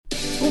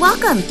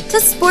welcome to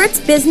Sports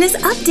Business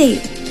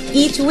Update.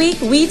 Each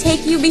week, we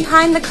take you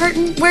behind the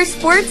curtain where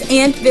sports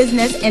and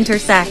business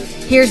intersect.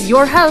 Here's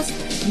your host,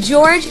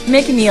 George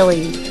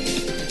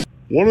McNeely.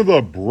 One of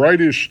the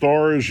brightest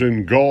stars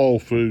in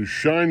golf is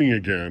shining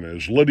again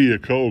as Lydia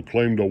Ko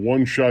claimed a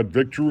one-shot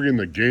victory in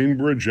the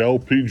Gainbridge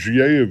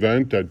LPGA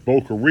event at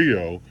Boca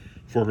Rio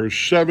for her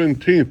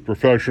 17th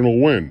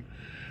professional win,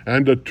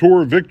 and a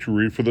tour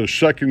victory for the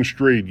second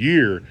straight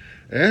year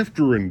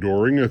after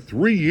enduring a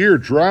 3-year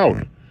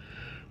drought.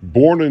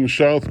 Born in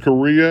South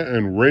Korea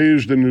and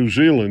raised in New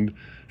Zealand,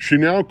 she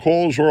now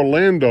calls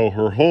Orlando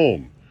her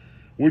home,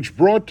 which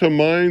brought to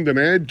mind an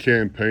ad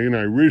campaign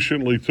I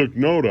recently took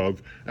note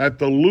of at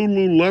the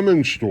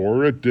Lululemon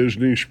store at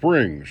Disney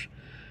Springs.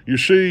 You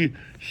see,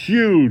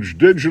 huge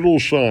digital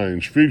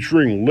signs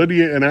featuring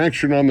Lydia in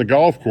action on the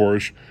golf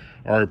course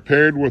are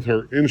paired with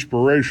her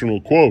inspirational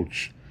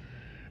quotes.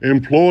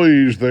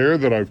 Employees there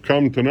that I've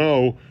come to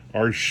know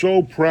are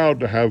so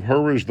proud to have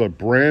her as the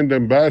brand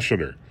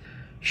ambassador,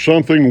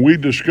 something we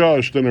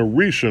discussed in a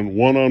recent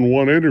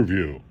one-on-one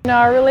interview.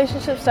 Our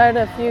relationship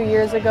started a few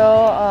years ago.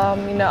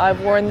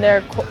 I've worn their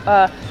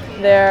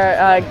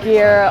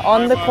gear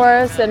on the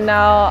course, and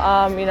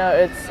now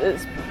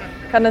it's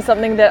kind of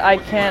something that I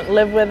can't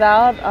live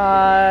without.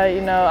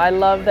 I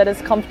love that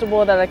it's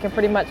comfortable, that I can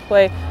pretty much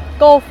play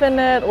golf in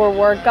it or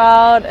work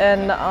out,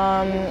 and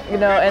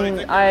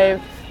and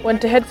I went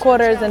to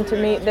headquarters and to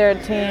meet their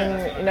team.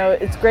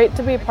 It's great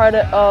to be part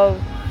of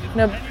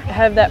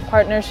have that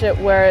partnership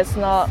where it's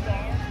not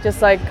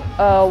just like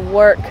a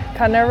work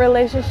kind of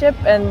relationship,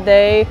 and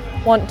they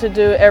want to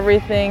do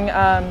everything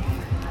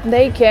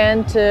they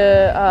can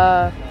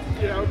to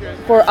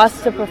for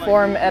us to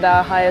perform at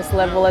our highest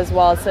level as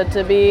well. So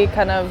to be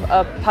kind of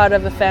a part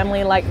of a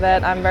family like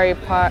that, I'm very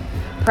proud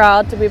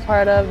to be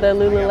part of the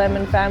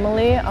Lululemon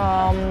family,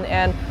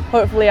 and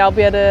hopefully I'll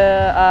be able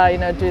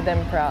to do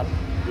them proud.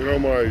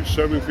 My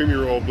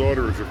 17-year-old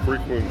daughter is a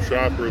frequent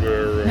shopper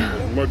there,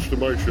 and much to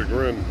my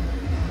chagrin.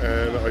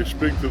 And I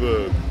speak to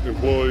the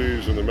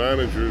employees and the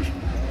managers,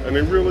 and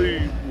they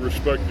really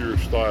respect your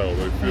style.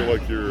 They feel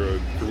like you're a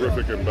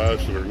terrific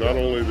ambassador. Not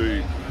only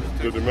the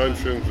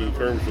dimensions in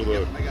terms of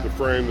the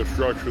frame, the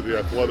structure, the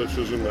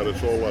athleticism, that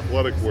it's all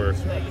athletic wear,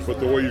 but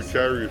the way you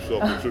carry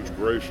yourself with such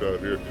grace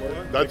out here.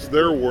 That's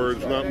their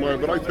words, not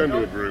mine, but I tend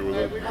to agree with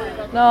them.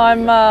 No,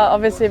 I'm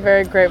obviously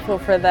very grateful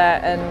for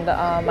that, and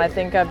I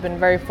think I've been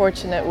very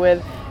fortunate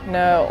with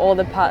all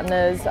the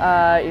partners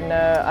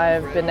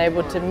I've been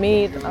able to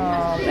meet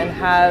and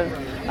have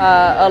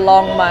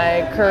along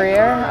my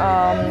career,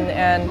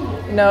 and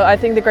I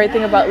think the great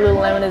thing about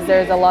Lululemon is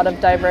there's a lot of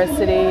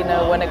diversity,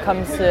 when it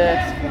comes to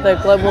the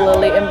global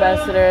elite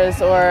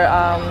ambassadors or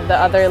the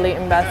other elite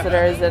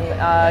ambassadors. And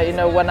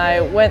when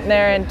I went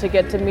there and to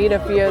get to meet a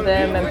few of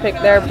them and pick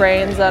their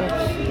brains on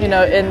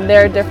in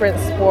their different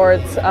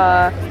sports,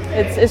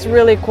 it's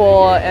really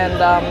cool.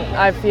 And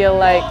I feel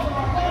like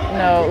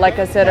like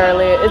I said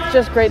earlier, it's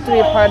just great to be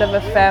a part of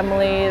a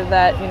family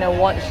that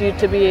wants you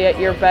to be at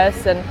your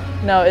best, and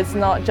it's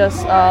not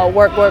just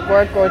work or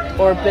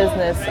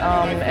business.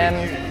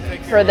 And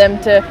for them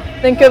to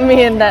think of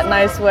me in that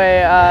nice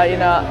way,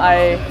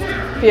 I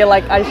feel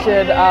like I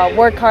should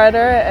work harder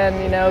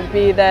and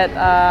be that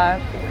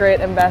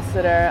great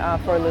ambassador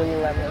for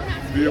Lululemon.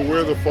 Do you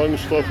wear the fun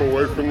stuff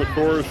away from the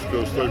course?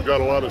 Because they've got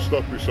a lot of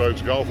stuff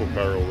besides golf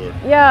apparel there.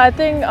 Yeah, I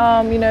think,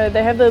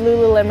 they have the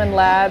Lululemon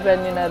Lab,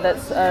 and,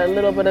 that's a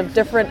little bit of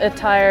different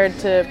attire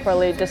to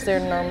probably just their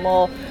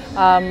normal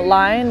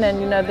line.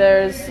 And,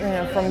 there's,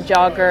 from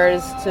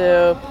joggers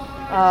to,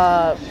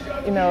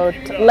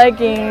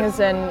 leggings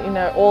and,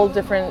 all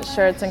different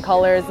shirts and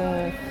colors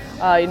and,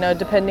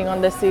 depending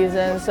on the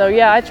season. So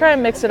yeah, I try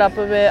and mix it up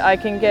a bit. I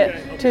can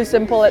get too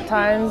simple at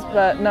times,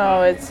 but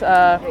no, it's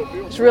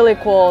really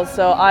cool.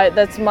 So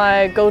that's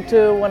my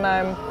go-to when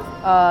I'm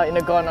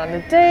going on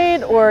a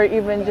date or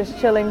even just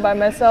chilling by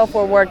myself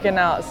or working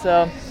out.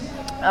 So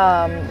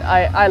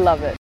I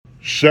love it.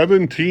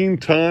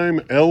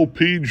 17-time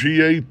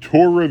LPGA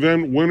Tour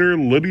event winner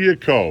Lydia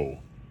Ko,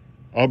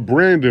 a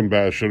brand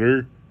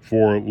ambassador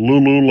for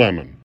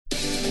Lululemon.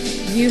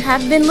 You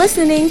have been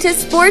listening to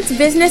Sports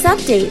Business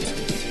Update.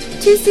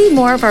 To see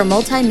more of our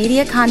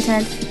multimedia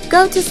content,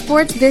 go to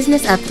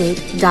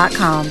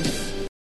sportsbusinessupdate.com.